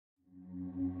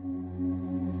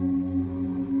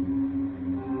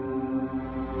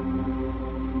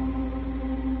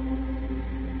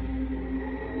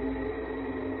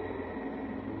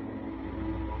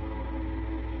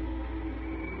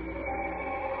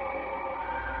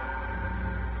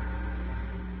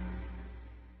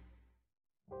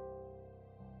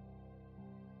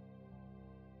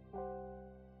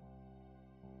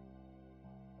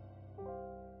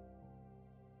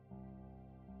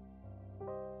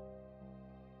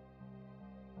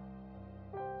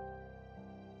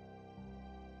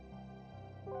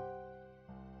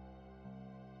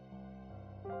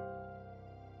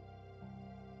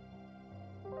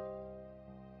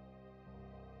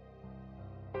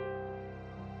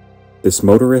This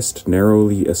motorist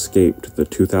narrowly escaped the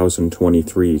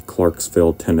 2023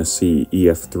 Clarksville, Tennessee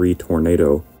EF3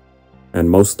 tornado, and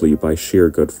mostly by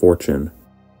sheer good fortune.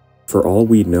 For all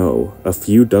we know, a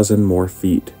few dozen more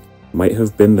feet might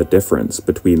have been the difference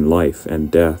between life and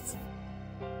death.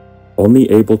 Only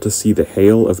able to see the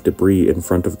hail of debris in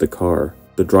front of the car,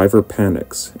 the driver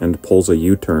panics and pulls a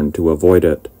U-turn to avoid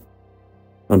it.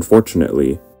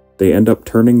 Unfortunately, they end up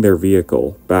turning their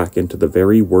vehicle back into the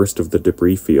very worst of the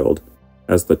debris field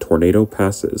as the tornado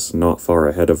passes not far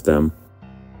ahead of them.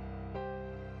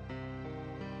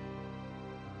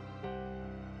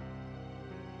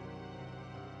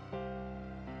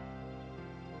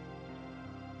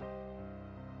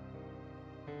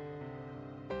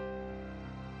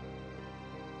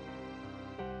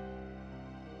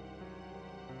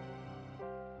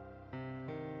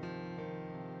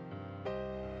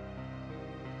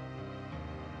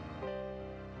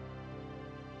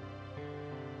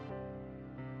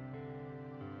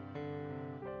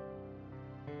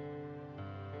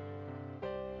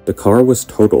 The car was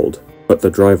totaled, but the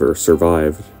driver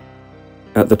survived.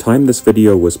 At the time this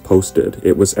video was posted,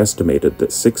 it was estimated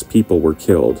that 6 people were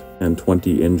killed and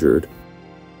 20 injured.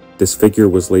 This figure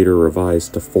was later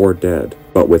revised to 4 dead,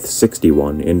 but with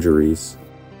 61 injuries.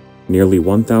 Nearly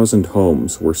 1,000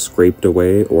 homes were scraped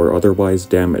away or otherwise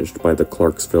damaged by the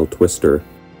Clarksville twister,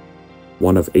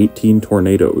 one of 18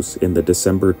 tornadoes in the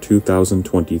December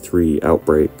 2023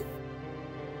 outbreak.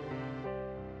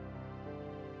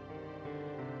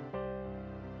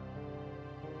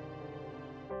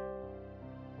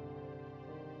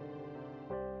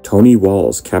 Tony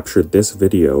Walls captured this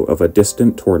video of a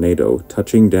distant tornado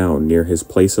touching down near his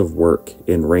place of work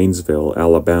in Rainsville,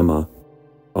 Alabama,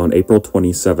 on April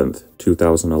 27,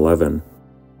 2011.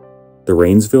 The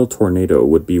Rainsville tornado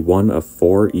would be one of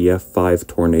 4 EF5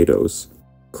 tornadoes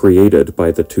created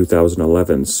by the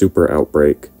 2011 super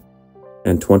outbreak,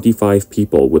 and 25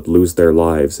 people would lose their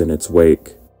lives in its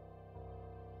wake.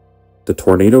 The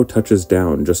tornado touches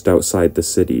down just outside the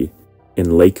city,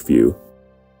 in Lakeview,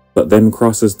 but then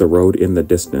crosses the road in the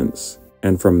distance,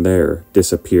 and from there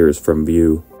disappears from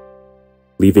view,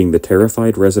 leaving the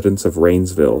terrified residents of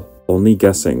Rainsville only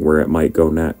guessing where it might go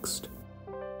next.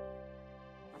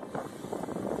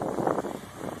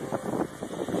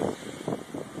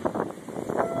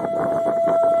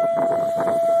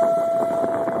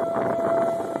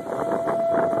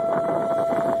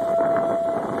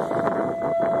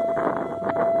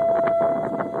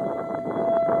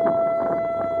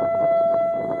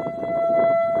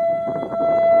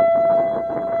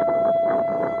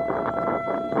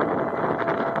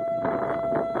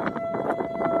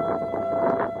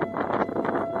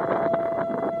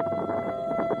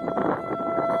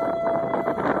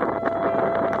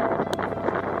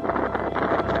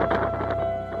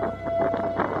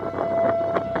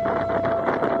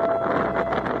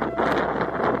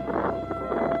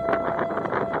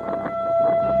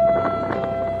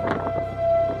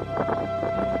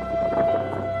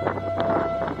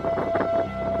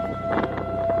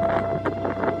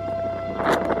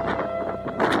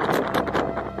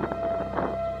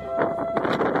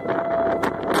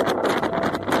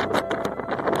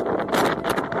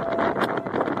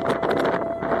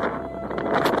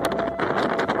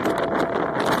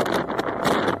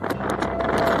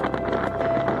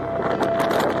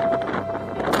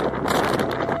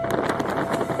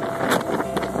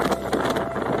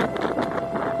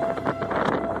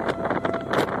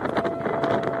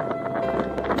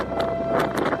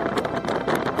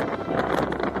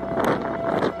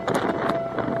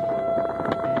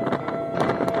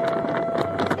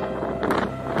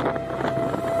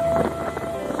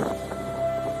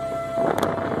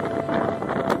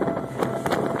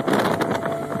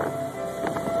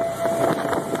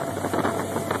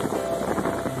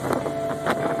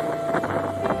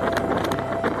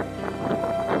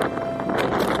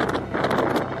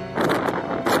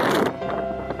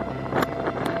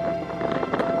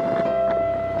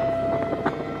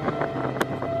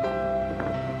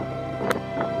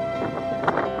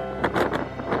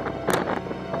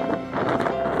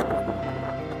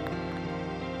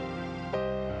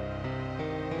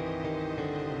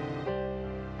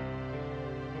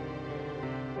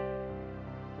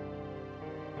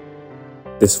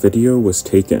 This video was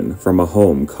taken from a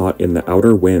home caught in the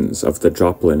outer winds of the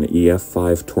Joplin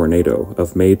EF5 tornado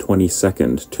of May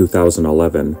 22,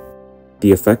 2011.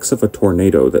 The effects of a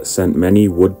tornado that sent many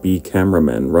would-be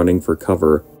cameramen running for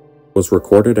cover was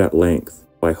recorded at length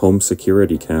by home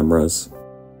security cameras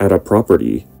at a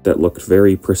property that looked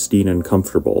very pristine and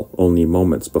comfortable only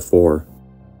moments before.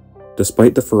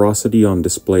 Despite the ferocity on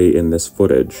display in this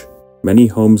footage, Many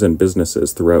homes and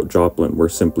businesses throughout Joplin were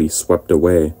simply swept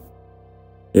away.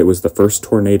 It was the first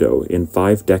tornado in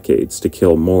 5 decades to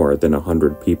kill more than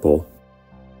 100 people.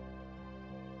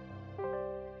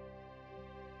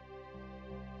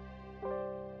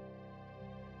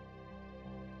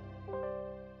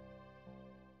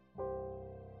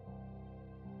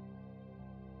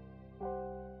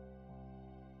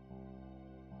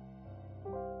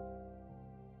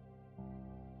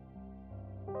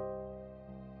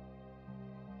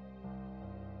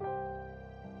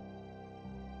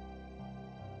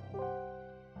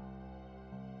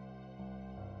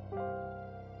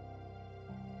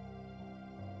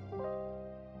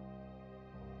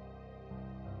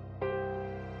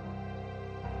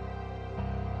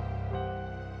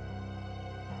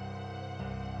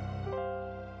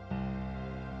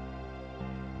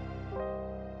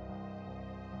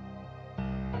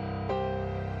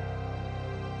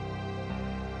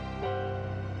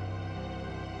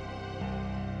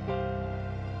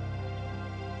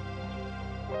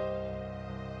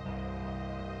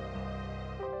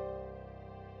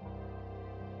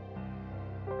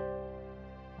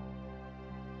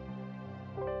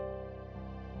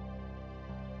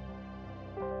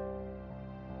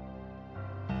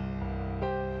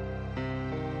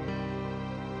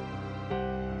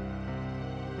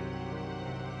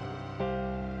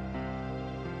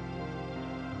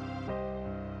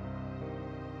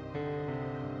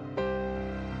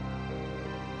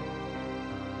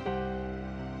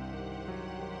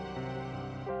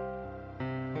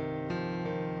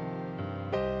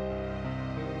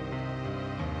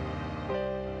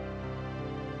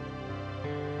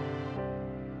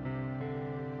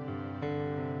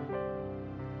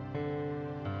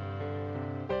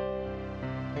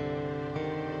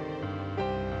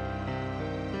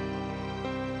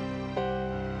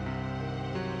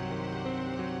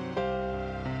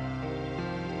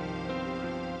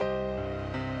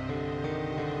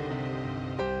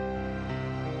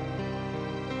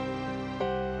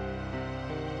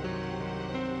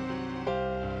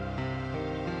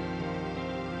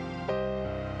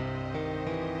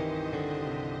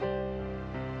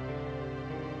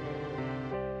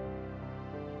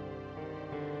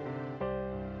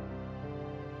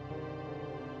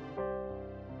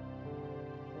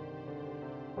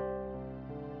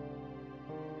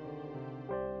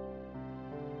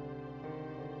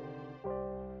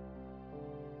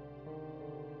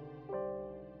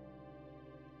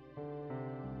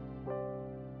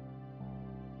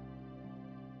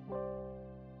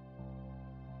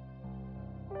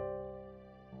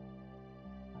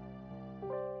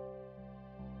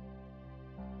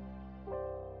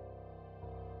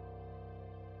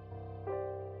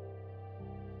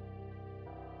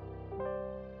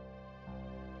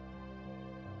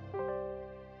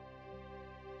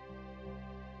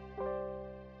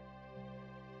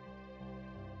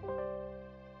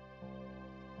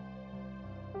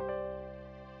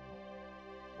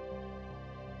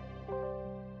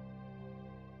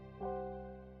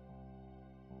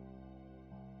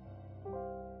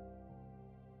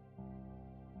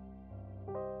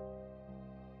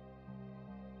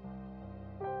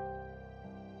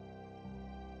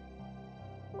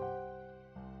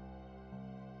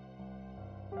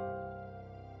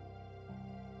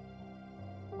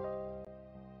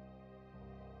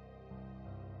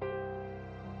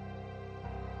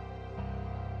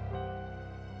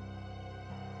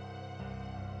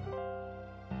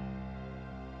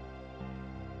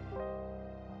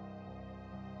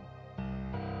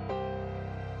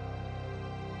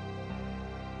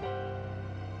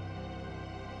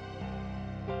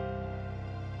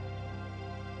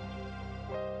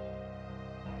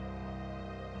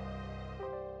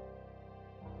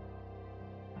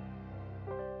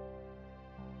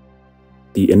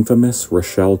 The infamous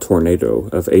Rochelle tornado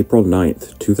of April 9,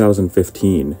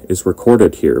 2015 is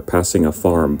recorded here passing a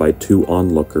farm by 2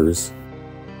 onlookers.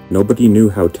 Nobody knew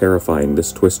how terrifying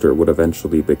this twister would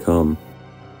eventually become,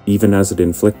 even as it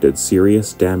inflicted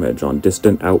serious damage on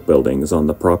distant outbuildings on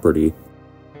the property.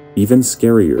 Even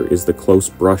scarier is the close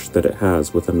brush that it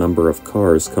has with a number of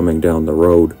cars coming down the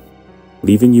road,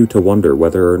 leaving you to wonder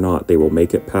whether or not they will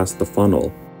make it past the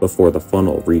funnel before the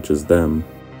funnel reaches them,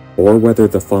 or whether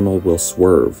the funnel will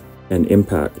swerve and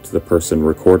impact the person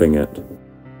recording it.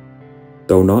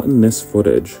 Though not in this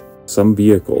footage, some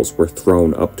vehicles were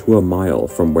thrown up to a mile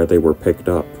from where they were picked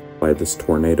up by this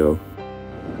tornado.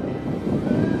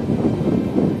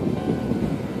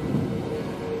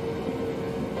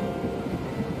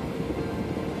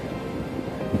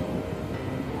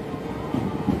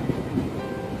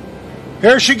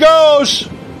 Here she goes!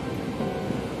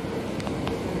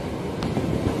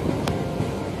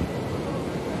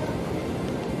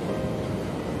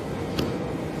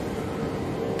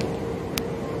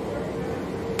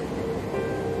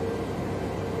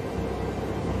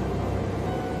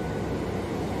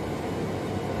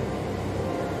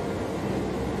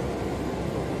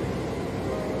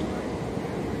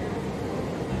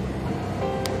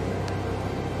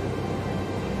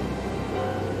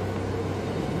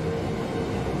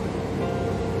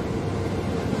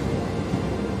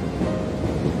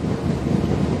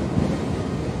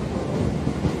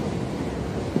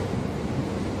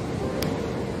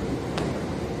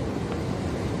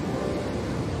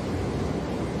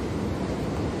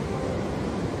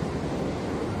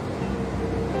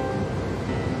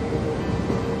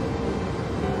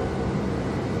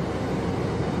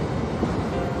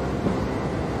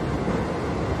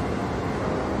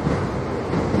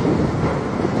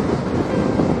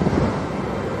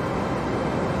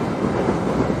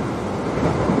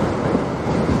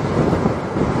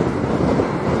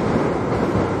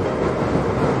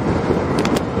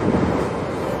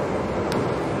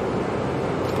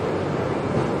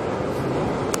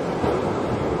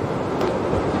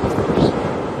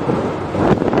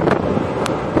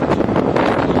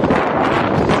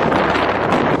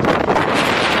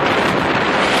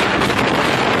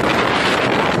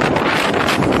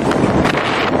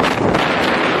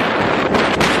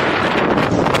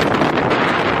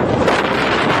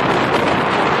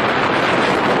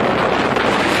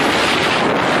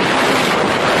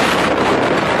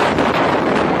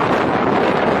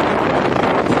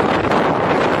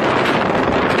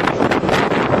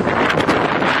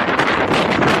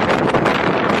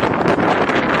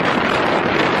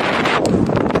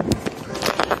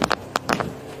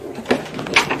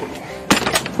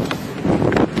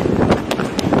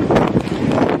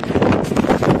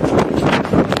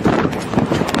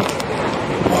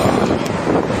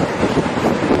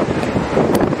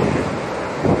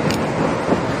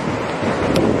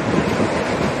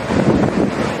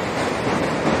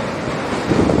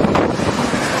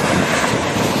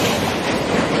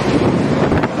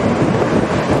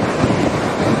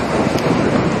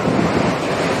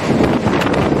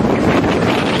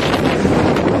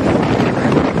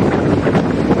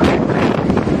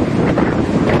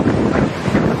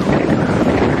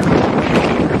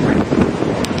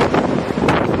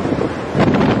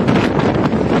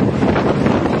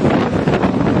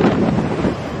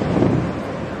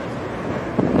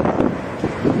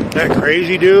 Isn't that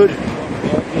crazy, dude?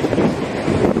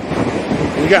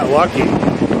 We got lucky.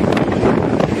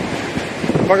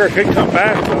 Fucker could come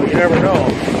back, though. You never know.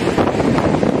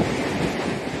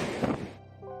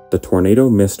 The tornado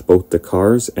missed both the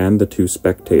cars and the two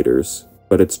spectators,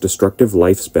 but its destructive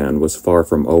lifespan was far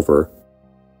from over.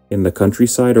 In the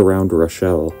countryside around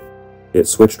Rochelle, it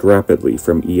switched rapidly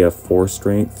from EF4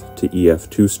 strength to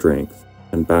EF2 strength,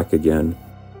 and back again.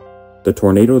 The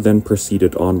tornado then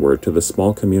proceeded onward to the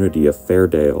small community of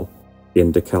Fairdale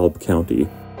in DeKalb County,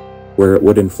 where it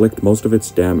would inflict most of its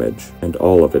damage and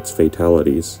all of its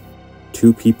fatalities.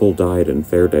 2 people died in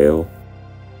Fairdale,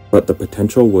 but the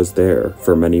potential was there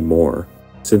for many more,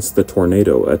 since the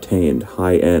tornado attained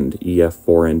high-end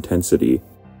EF4 intensity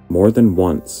more than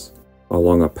once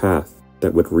along a path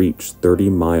that would reach 30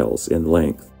 miles in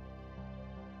length.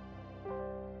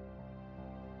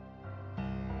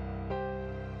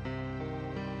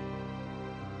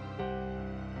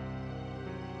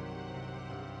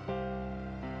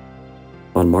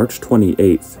 On March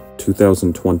 28,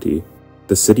 2020,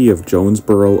 the city of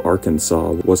Jonesboro,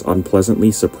 Arkansas was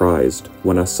unpleasantly surprised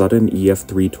when a sudden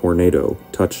EF3 tornado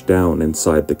touched down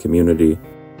inside the community.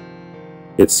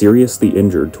 It seriously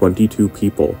injured 22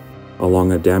 people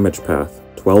along a damage path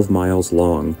 12 miles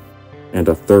long and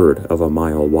a third of a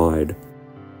mile wide.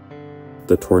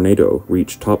 The tornado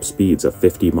reached top speeds of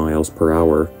 50 miles per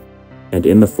hour, and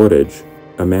in the footage,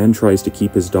 a man tries to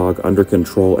keep his dog under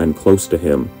control and close to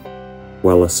him,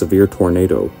 while a severe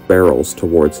tornado barrels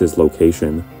towards his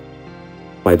location.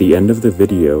 By the end of the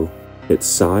video, its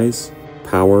size,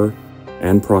 power,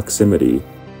 and proximity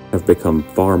have become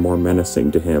far more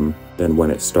menacing to him than when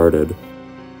it started.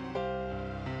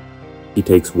 He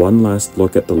takes one last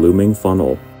look at the looming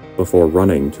funnel before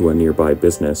running to a nearby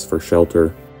business for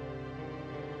shelter.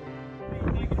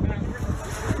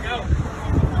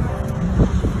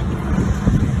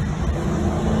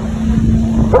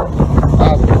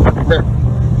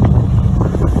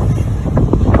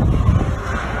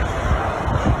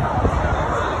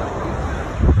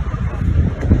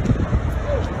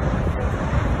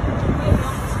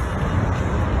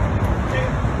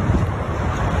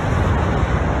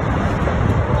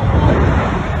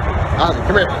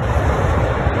 Come here.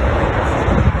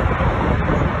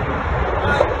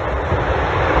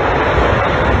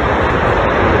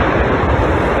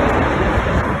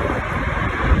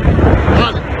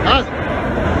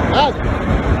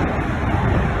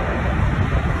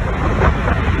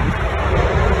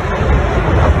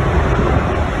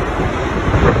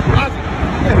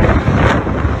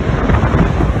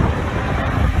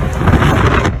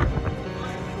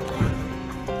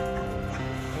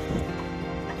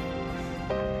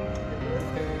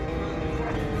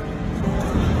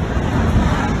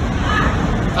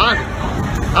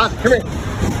 Come here.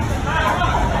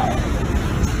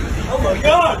 Oh my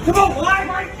God! Come on, Black!